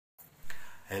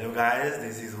Hello guys,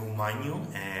 this is Humayun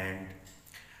and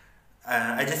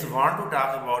I just want to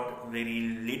talk about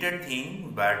very little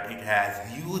thing but it has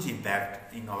huge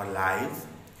impact in our lives.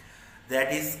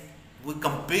 That is, we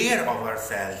compare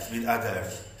ourselves with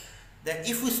others. That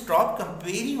if we stop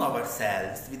comparing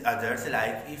ourselves with others,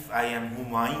 like if I am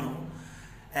Humayun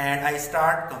and I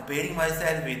start comparing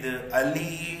myself with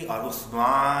Ali or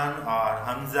Usman or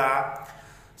Hamza,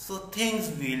 so things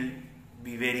will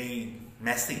be very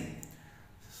messy.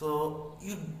 So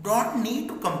you don't need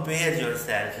to compare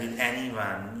yourself with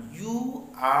anyone. You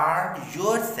are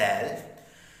yourself.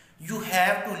 You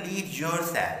have to lead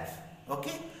yourself.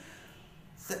 Okay?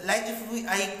 So like if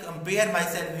I compare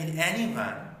myself with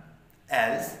anyone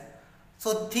else,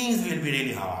 so things will be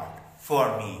really hard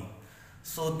for me.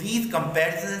 So these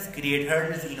comparisons create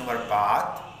hurdles in our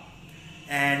path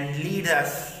and lead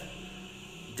us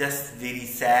just very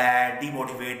sad,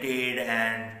 demotivated,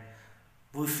 and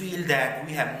we feel that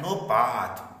we have no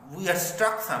path, we are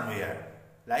stuck somewhere,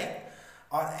 like,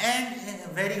 and a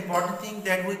very important thing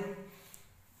that we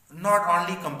not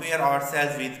only compare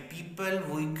ourselves with people,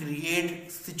 we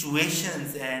create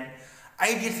situations and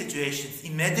ideal situations,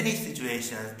 imaginary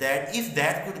situations that if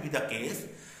that could be the case,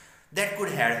 that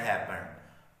could have happened.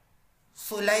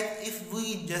 So like if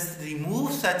we just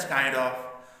remove such kind of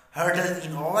hurdles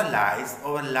in our lives,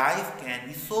 our life can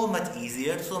be so much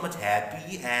easier, so much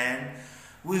happy, and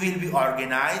we will be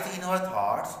organized in our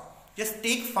thoughts. Just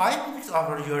take 5 minutes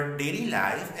of your daily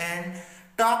life and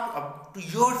talk to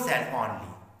yourself only.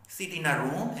 Sit in a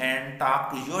room and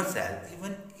talk to yourself,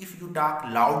 even if you talk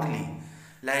loudly,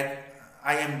 like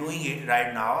I am doing it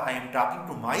right now. I am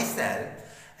talking to myself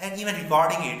and even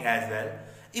recording it as well.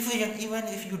 Even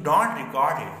if you don't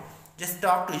record it, just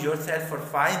talk to yourself for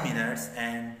 5 minutes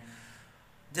and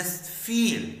just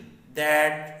feel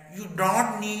that you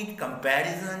don't need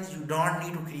comparisons, you don't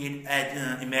need to create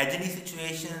imaginary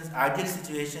situations, ideal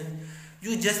situations.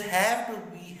 You just have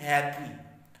to be happy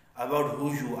about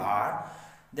who you are,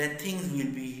 then things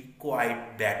will be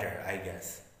quite better, I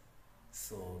guess.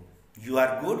 So you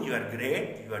are good, you are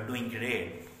great, you are doing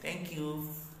great. Thank you.